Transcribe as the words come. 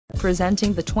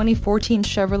Presenting the 2014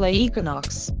 Chevrolet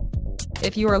Equinox.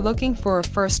 If you are looking for a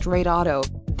first-rate auto,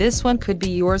 this one could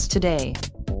be yours today.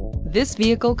 This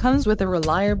vehicle comes with a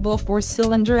reliable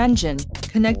 4-cylinder engine,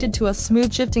 connected to a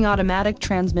smooth-shifting automatic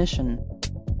transmission.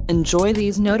 Enjoy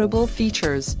these notable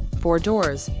features: 4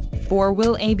 doors,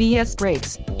 4-wheel ABS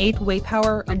brakes, 8-way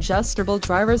power adjustable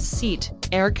driver's seat,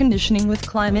 air conditioning with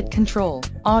climate control,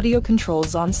 audio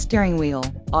controls on steering wheel,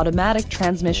 automatic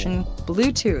transmission,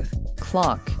 Bluetooth,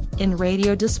 clock,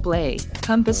 in-radio display,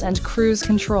 compass and cruise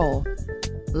control.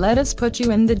 Let us put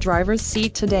you in the driver's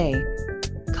seat today.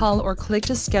 Call or click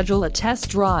to schedule a test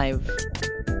drive.